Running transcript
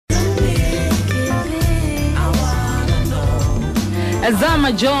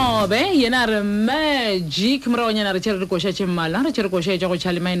Zama job, yena re magic mra nyana re tshire ko sha tshimala re tshire ko sha go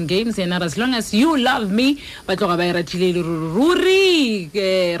chali mind games yena as long as you love me ba tloga ba iratile le ruri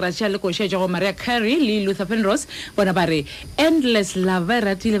ra tshale ko sha go Maria Carey le Luther Penrose bona ba re endless love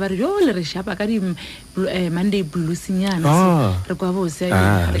iratile ba re yo le re shapa ka di Monday blues nyana re kwa bo se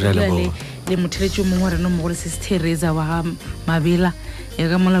le mothletso mo ngore no mo go se Teresa wa Mabela e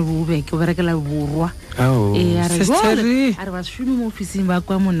ga mola bube ke ba rekela borwa are ba shumi mo office ba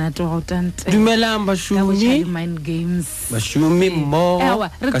kwa monato ga utante dumelang ba shumi mind games ba shumi mo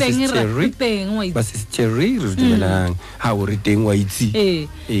re teng wa ba sisterry re dumelang ha o re teng wa itse a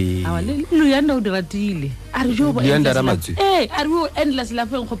wa le luyanda o diratile are jo ba luyanda ra matsi are o endless la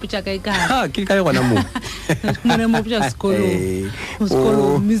feng go pitsa kai ka ha ke kai gona mo mona mo pitsa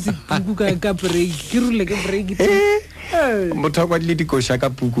skolo music buku ka break ke rule ke break motho kwa dile dikosha ka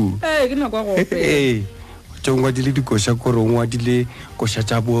puku ke na kwa go fe tongwa dile dikosha ko rongwa dile kosha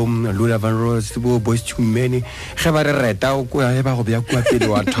tsa bo Lola Van Rose bo boys too many ge ba re reta o kwa e ba go bya kwa pele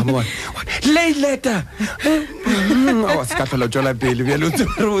wa thoma lay letter o ska thola jola pele bya lo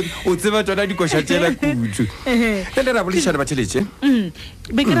o tseba tsona dikosha tsela kutsu le ra bolisha ba tsheleche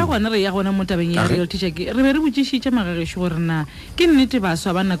be ke ra gona re ya gona mo tabeng ya real teacher ke re be re botšishitše magagesho gore na ke nnete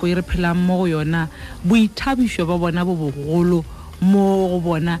baswa ba nako e re phelang mo go yona boithabišo ba bona bo bogolo mo go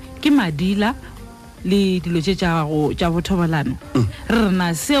bona ke madila le dilo tša thobalano re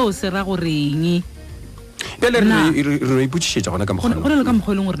na seo se ra goreng le re ipotšišetša gona ka mokgwa gore le ka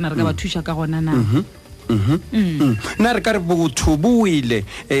mokgwa e leng gore na re ka ba thuša ka gona na na re ka re botho buile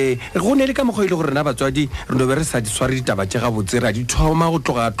go ne le ka mokgwa ile gore na batswadi re no be re sa di sware ditaba tše gabotse ra di thoma go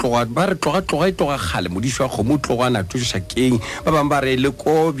tloga ba re tloga e tloga kgale modišwa kgomo tlogwana thušakeng ba bangwe ba re le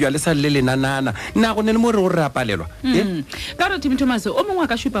kobja le sa le lenanana na go ne le mo re go re apalelwa ka re Tim Thomas o mongwe a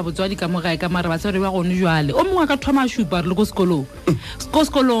ka šupa botswadi ka mogae ka mare batswadi ba gone jwale o mongwe a ka thoma a šupa re le ko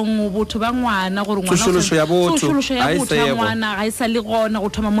sekolong botho ba ngwana gore tsošološo ya botho ya ngwana ga e sa le gona go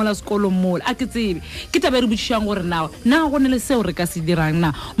thoma mola sekolong mola a ke tsebe ke taba re botšišang gore na go ne le seo re ka se dirang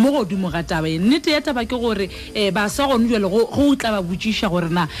na mo godimo ga taba nnete ya taba ke gore ba sa gone jwale go tla ba botšiša gore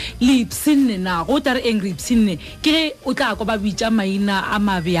na le ipsinne na go tla re angry ipsinne ke o tla ko ba bitša maina a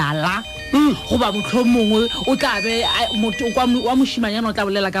mabjala go ba mohlomongwe o tla be motho wa mošimanyana o tla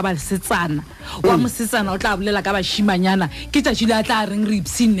bolela ka basetsana wa mosetsana o tla bolela ka bašimanyana ke tšatši le a tla reng re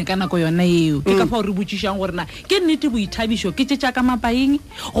ipsinne ka nako yona eo ke ka fao re botšišang gore na ke nnete boithabišo ke tše tša ka mapaeng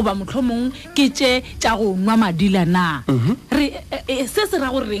go ba mohlomong ke tše tša go nwa madila na se se ra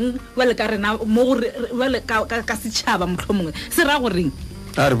goreng wele ka rena mo gore wele ka setšhaba mohlomongwe se ra goreng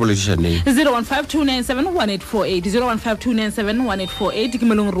a re boledišane 0152971848 0152971848 ke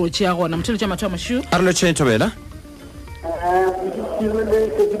melong ro tšea gona motho le tša matho a mašu a re lo tšheng thobela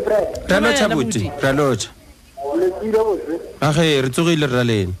ra lotšha boti ra lotšha age re tsogile re ra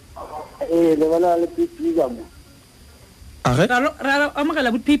lene age ra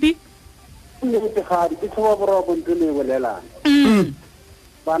amogela botpipi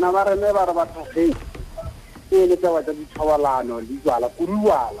bana ba rene ba re ba thafetse le taba tsa thobalano le jwala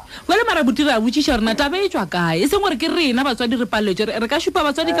kuruwala wele mara botira botšiša rena taba e tswa kae e seng gore ke rena batswadi re paletswe re ka šupa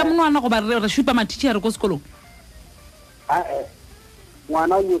batswadi ka monwana goba re šupa matitšhere ko sekolong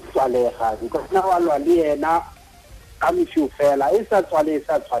ngwana o tswalega ka nna wa lwa le yena ka mešo fela e sa tswale e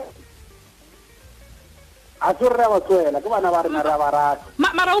sa tswale a tlo re ba tswela ke bana ba rena ra ba rata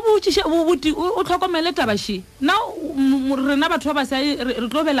mara o botšiše o tlhokomele tabaši na rena batho ba ba sa re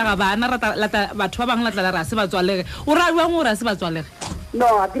tlo belega bana rata batho ba bangwe latla ra se ba tswalege o ra bjang gore a se ba tswalege no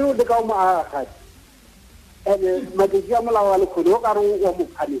a ke re o le ka o mo agadi matšatši a molao wa lekgodi o ka re wa mo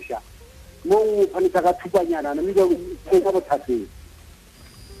phaniša mo o phaniša ka thupanyana na mme ka bothateng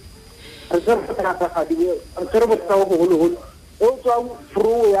re tsere bothata bo bogologolo o tswa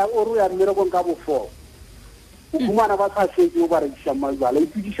fro ya o ya mmerekong ka bofo o khumana ba sa setse o ba rekiša majwala e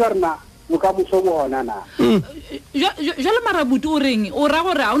pediša rena o ka moso bona na jale marabuti o reng o ra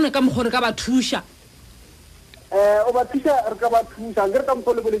gore a o ne ka mogore ka ba thuša o ba thuša re ka ba thuša nke re ka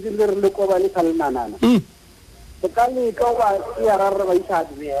motho leboletseng le re le koba le sa lenanana o ka leka o ba ya ra re ba isa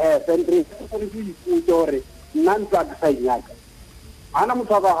advesendre re se ipotse gore nna ntse a ke sa inyaka gana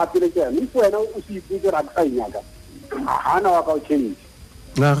motho a ba gapele ke ene ntse wena o se ipotse gore a ke sa inyaka gana wa ka o change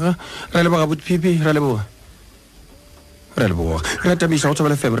aga ra leboga botpipi ra leboga re tamiša go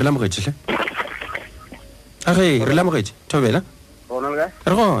thobela fem re lamogetše age re lamogetše thobela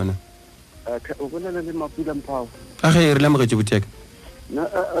re gona o bolela le mapula mpao age re lamogetše botiaka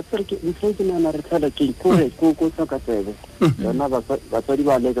ntho ke nana re tlhala keng ko tlhoka tsebe yona batswadi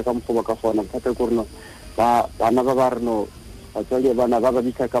ba leka ka mokgwa ba ka gona bothata ko reno bana ba reno batswadi bana ba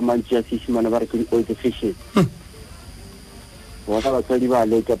bitsa ka mantši a sesimane ba re ke di-old fashion bona batswadi ba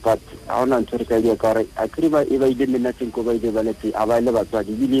leka but a ona ntho re ka dia ka re a kry ba e ba ile menateng ko ba ile ba letse a ba ile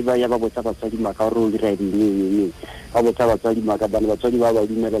batswadi bile ba ya ba botsa batswadi maka ro di re di ba botsa batswadi maka bana batswadi ba ba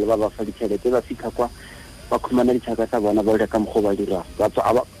dumela ba ba fa ditšhelete ba fika kwa ba khumana ditšhaka tsa bona ba ile ka mgo ba dira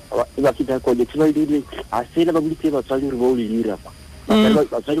ba fita ko le tshaba ile a sele ba bulitse batswadi re ba o le dira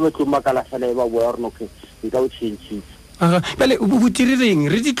batswadi ba tlo makala fela ba boa re no ke ka o change bale o botirireng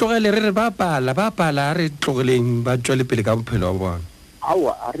re di tlogele re re ba pala re tlogeleng ba tswele pele ka bophelo ba bona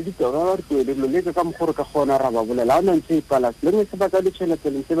awa a re di tlogela re tswele lo le ka mogore ka gona ra ba bolela ona ntse pala le nngwe se ba ka le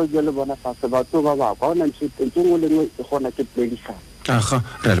tšhelete le ntse ba bua le bona fa se ba tlo ba ba ka ona ntse ngwe le ngwe e gona ke pledisa aga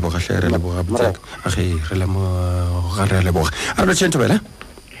re le boga botsaka age re le mo ga re le boga a re tshento bela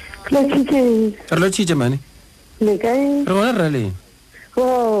re lo tshije mane le kae re gona re le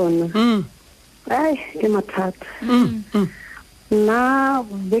bona ai ke mathata na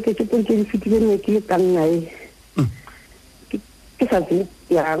beke ke teng ke di fitile ne ke le tangai ke sa tse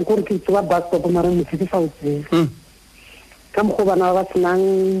ya gore ke tsoa ba stop mara mo fiti fa utse ka mo bana ba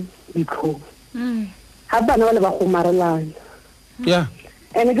tsenang dikho ha bana ba le ba go marelana ya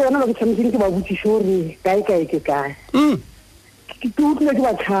ene ke bona ba tshwanetse ke ba botsisho re kae ke kae ke tutle ke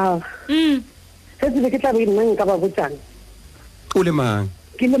ba tshaba se tse ke tla be nna ka ba botsang o le mang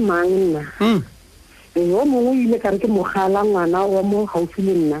ke le mang nna yo mongwe ile ka re ke mogala ngwana wa mo gaufi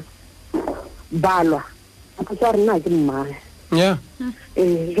le nna balwa a tsa rena ke mmae ya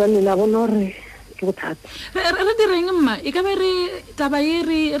jone la bona re ke bothata re direng mma e ka be re taba ye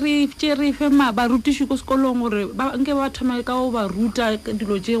re fe ma ba rutiši ko sekolong gore ba nke ba thoma ka o ba ruta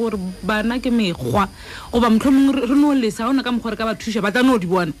dilo tše gore bana ke mekgwa goba mohlomong re no lesa ona ka mokgwa re ka ba thuša ba tla no di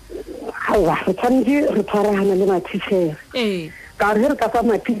bona awa re tshwanetse re tshwaragana le mathišere ka re ka fa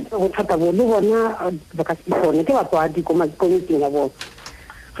mathišere go thata bo le bona ba ka se bone ke batswadi ko makomiting ya bona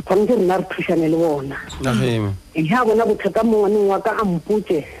re tshwanetse rena re thušane le bona ja bona bothata mo ngwaneng wa ka a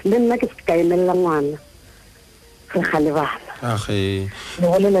mpotse le nna ke se ka emelela ngwana re ga le bana age le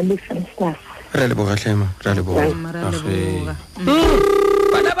golela le Christmas re le bogatlhema re le boga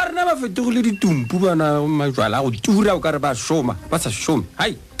bana ba rena ba fetogile ditumpu bana majwala go tura o ka re ba shoma ba sa shome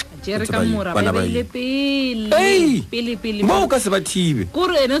hai jere ka mora ba ile pele mo ka se ba thibe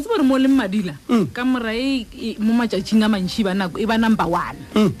gore ene se bore mo le madila ka mora mo matšatšing a mantši ba nako e ba number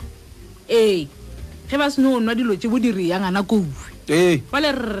 1 ge ba seno nwa dilo tše bo di re yang ana kofi ba le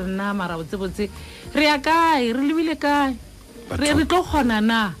rena mara botsebotse re ya kae re lebile kae re tlo kgona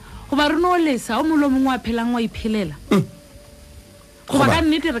na goba re no lesa o molo mongwe a phelang wa iphelela goba ka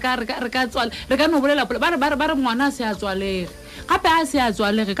nnete re ka tswala re ka no bolela ba re ngwana se a tswalege gape a se a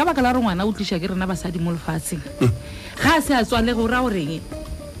tswalege ka baka la re ngwana o tliša ke rena basadi mo lefatsheng ga a se a tswalege o ra o reng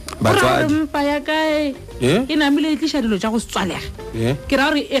mpa ya kae e namile e tliša dilo tša go se tswalege ke ra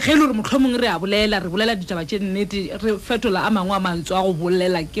gore ge le gore mohlomong re re bolela ditaba tše nnete re fetola a mangwe a mantswe a go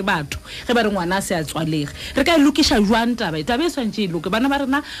bolela ke batho ge ba re ngwana a se a tswalege re ka e lokiša jwang taba e swantše e loke bana ba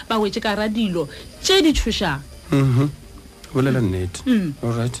rena ba wetse ka ra dilo tše di thušang bolela nnete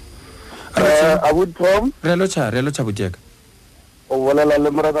alright abutom re lo tšha bodieka o bolela le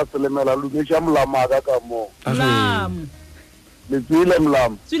morena selemela lumeša molamaka ka mo le tswile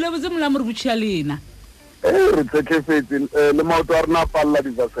mlamo tswile botse molamo re botšhia lena re tsekefetse le maoto a rena palela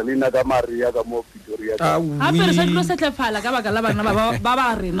divaselina ka maria ka mo Pretoria gape re sa dilo setlefala ka baka la bana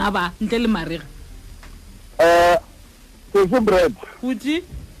ba rena ba ntle le mariga sese Brett buti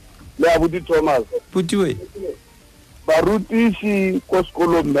le abuti Thomas butiwe barutiši ko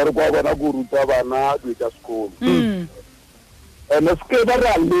sekolong mme re kwa bona go ruta bana dilo tša sekolo ene se ke ba re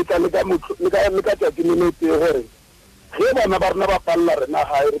a leka le ka tšatši menete gore ge bana ba rena ba palela rena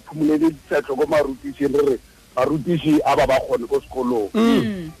gae re phumolele ditšhetlo ko marutišing re re barutiši a ba kgone ko sekolong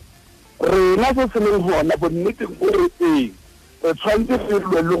rena se se leng gona bonneteng gore re tshwanetse re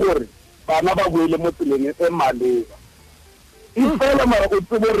lwe le gore bana ba boele mo tseleng e maleba e fela mara o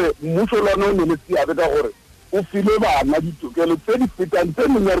tsebe gore mmuso le ona o ne le seabe ka gore o file bana ditokelo tse di fetang tse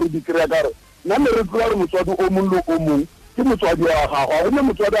mengwe re di kry-a ka re nna ne re tloa re motswadi o mongwe le o mongwe ke motswadi wa gago ga gone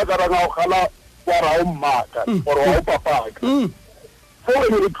motswadi a karang a go gala wa rao mmaka gore wa o papaka fo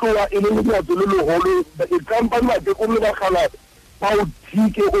ne re tloa e le lenyatso le legolo ekampane bakekolo le bagala ba o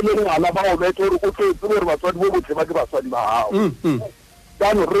thike o le ngwana ba o lete gore o tlo tsebe gore batswadi bo botlhe ba ke batswadi ba gago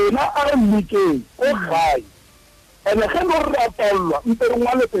jaanong rena a re mmikeng ko gae ene ge le re a palelwa mpe re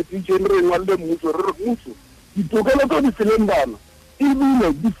ngwale petition re ngwalele mmuso re re mmuso ditokelo tse di fileng bana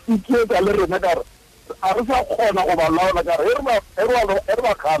ebile di fikietsa le rena kare a re sa kgona go ba laola kare e re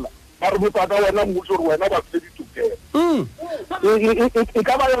ba kgala ba re botsa ka wena mmuso gore wena ba file ditokelo e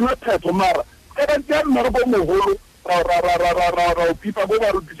ka ba yona phetho mara ke ba tea nna re bo mogolo ra o pipa bo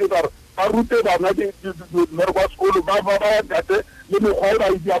ba rutiše kare ba rute bana mmereko wa sekolo ba tate le mekgwa e ba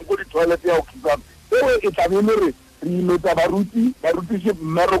e diang ko di-toilet ya go khitsana eo e tlamele re imetsa barutiše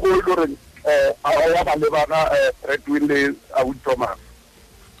mmereko e le goreng wa ba le bana Redwin le Abuti Thomas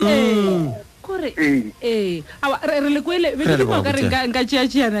kore re le kwele be ke mo ka re nka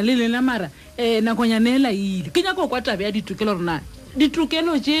tšeatšeana le lena mara nakonyana e laile ke nyaka go kwa tabe ya ditokelo rona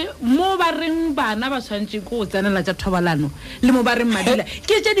ditokelo tše mo ba reng bana ba tshwanetse go tsenela tša thobalano le mo ba reng madila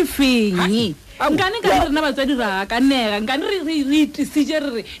ke tše di fenye nkane ka rena batswadi ra kanega nkane re itisitše re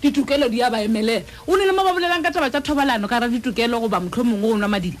re ditokelo di ya ba emelela o ne le mo ba bolelang ka taba tša thobalano ka ra ditokelo goba motlho mongwe o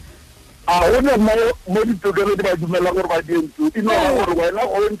nwa madila a o ne mo ditokelo di ba dumela gore ba dientse e no gore wena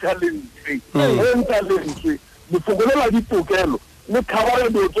o ntsha lentswe lefokolo la ditokelo le khabara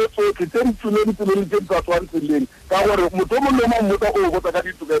do tsotlhe tse di tsuleng tse di sa tshwantseng ka gore motho mo le motho o botsa ka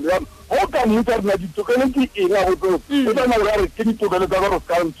ditokelo yana o ka motsa rena ditokelo ke eng a go tlo o tsana gore ke ditokelo tsa gore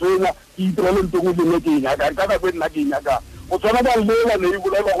ka ntsena ke itirele ntong le nne ke nya ka ka nna ke nya ka o tsana ba lela ne e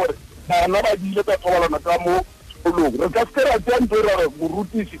bolela gore bana ba dile tsa thobalana ka mo sekolong re ka se ra tsang tsora re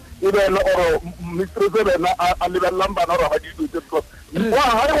borutisi e bena oro mistress bena a lebelang bana ra ba di tse tlo wa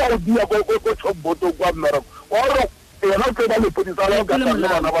ha wa dia go tshomboto kwa mmereko oro yena ke ba le podisa la ka le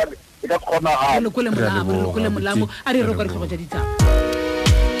bana ba le ka khona ha le kole molamo a re re go re go ja ditaba